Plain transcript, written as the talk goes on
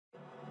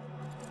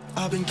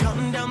I've been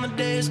counting down the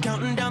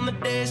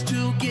days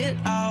to get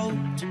out.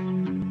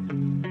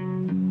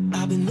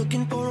 I've been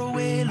looking for a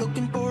way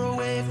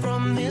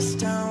from this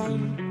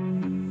town.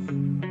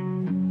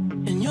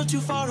 And you're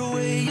too far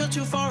away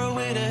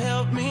to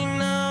help me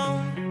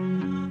now.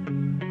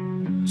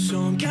 So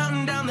I'm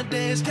counting down the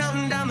days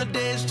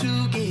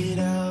to get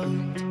out.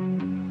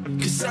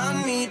 'Cause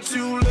I need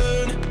to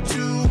learn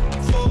to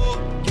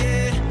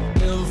forget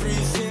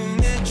everything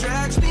that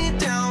drags me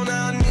down.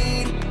 I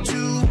need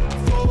to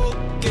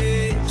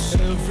forget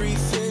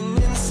everything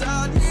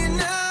inside me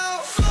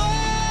now.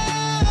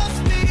 Full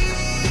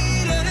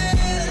speed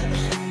ahead,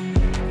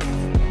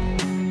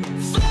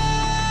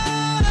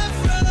 fly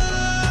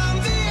from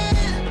the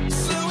end.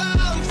 So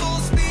I'm full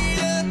speed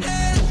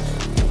ahead.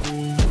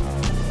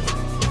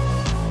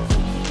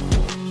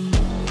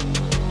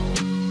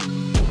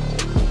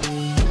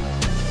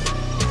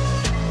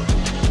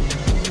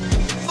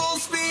 Full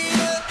speed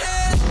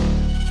ahead.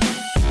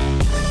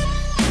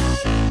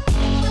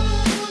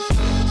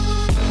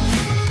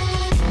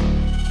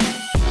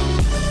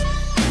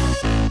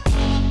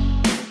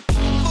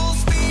 Full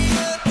speed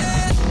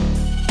ahead.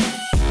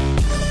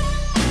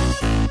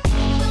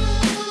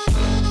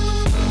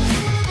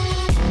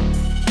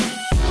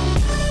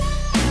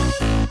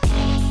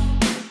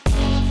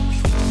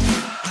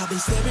 I've been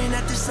staring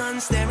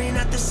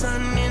at the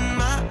sun in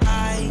my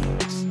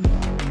eyes.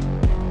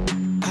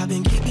 I've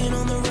been keeping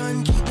on the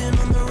run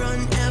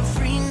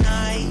every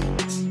night.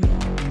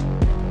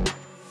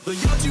 But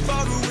you're too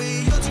far away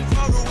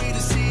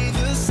to see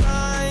the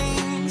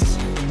signs.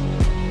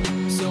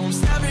 So I'm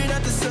staring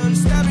at the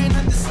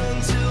sun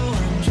till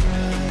I'm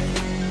dry.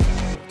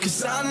 'Cause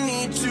I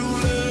need to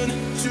learn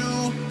to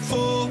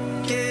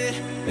forget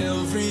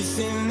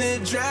everything that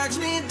drags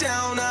me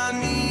down. I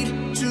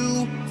need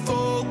to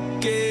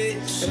forget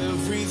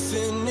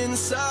everything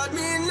inside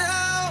me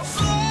now.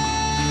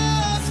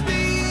 Full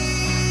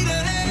speed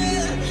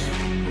ahead,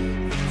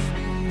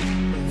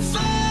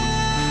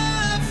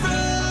 fly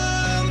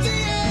from the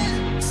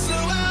end. So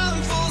I'm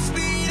full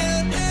speed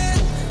ahead.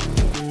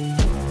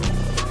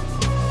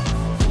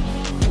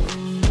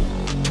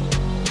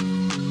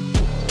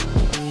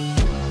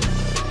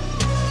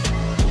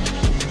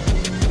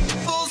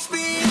 Full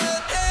speed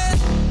ahead.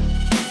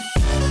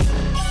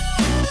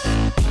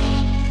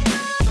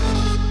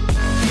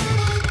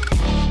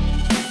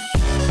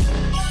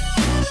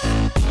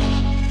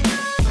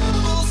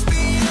 Full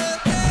speed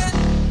ahead.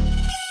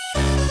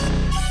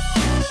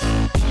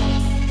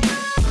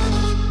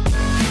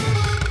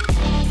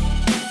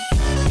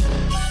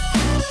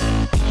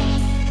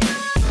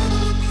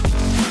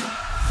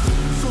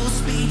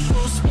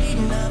 Full speed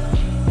now.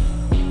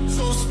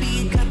 Full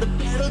speed, got the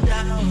pedal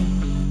down.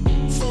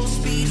 Full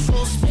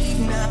speed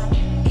now.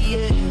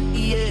 Yeah.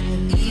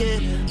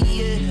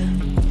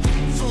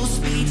 Full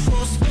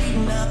speed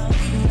now.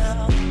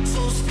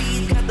 Full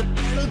speed, got the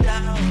pedal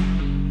down.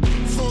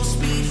 Full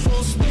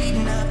speed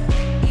now.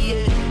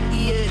 Yeah.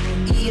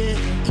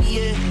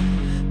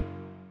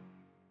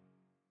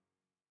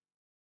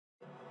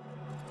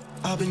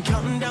 I've been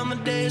counting down the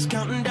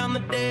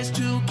days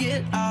to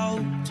get out.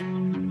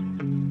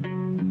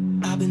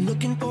 I've been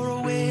looking for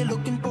a way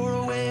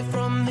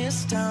from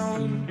this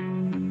town.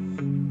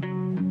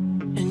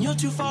 And you're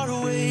too far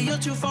away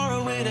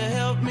to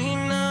help me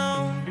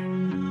now.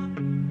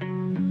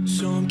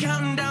 So I'm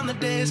counting down the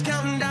days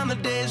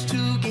to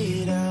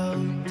get out.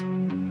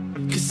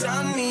 'Cause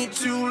I need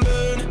to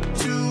learn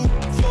to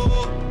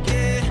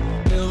forget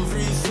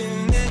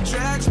everything that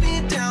drags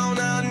me down.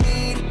 I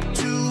need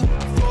to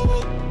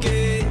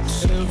forget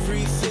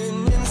everything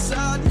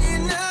inside me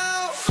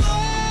now.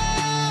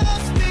 Full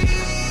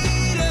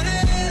speed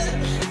ahead,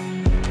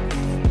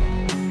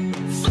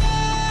 fly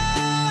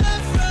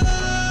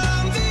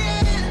from the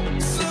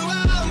end. So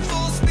I'm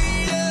full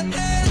speed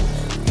ahead.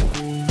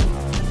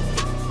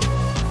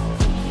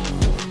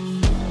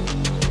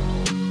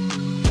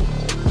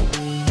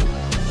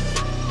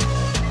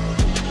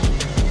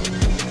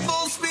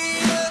 Full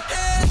speed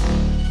ahead.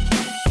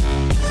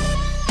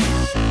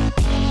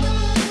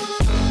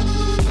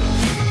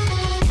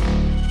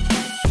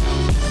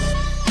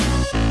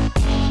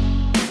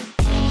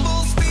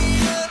 Full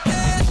speed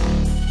ahead.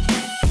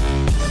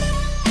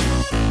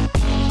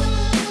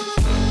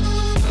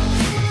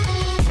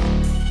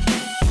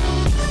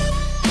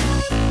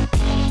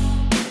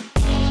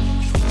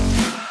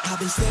 I've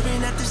been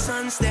staring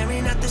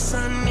at the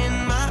sun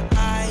in my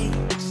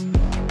eyes.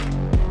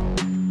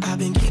 I've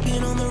been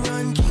keeping on the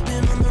run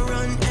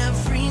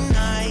every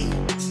night.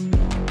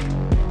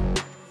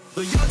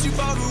 But you're too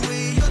far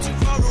away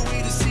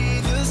to see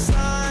the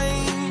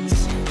signs.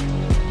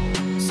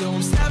 So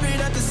I'm staring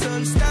at the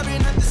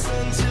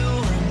sun till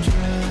I'm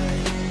dry.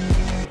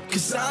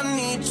 'Cause I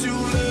need to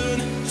learn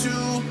to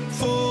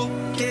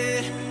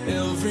forget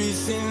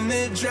everything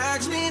that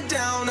drags me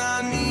down.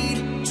 I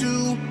need to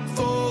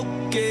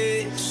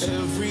forget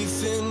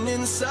everything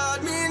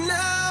inside me now.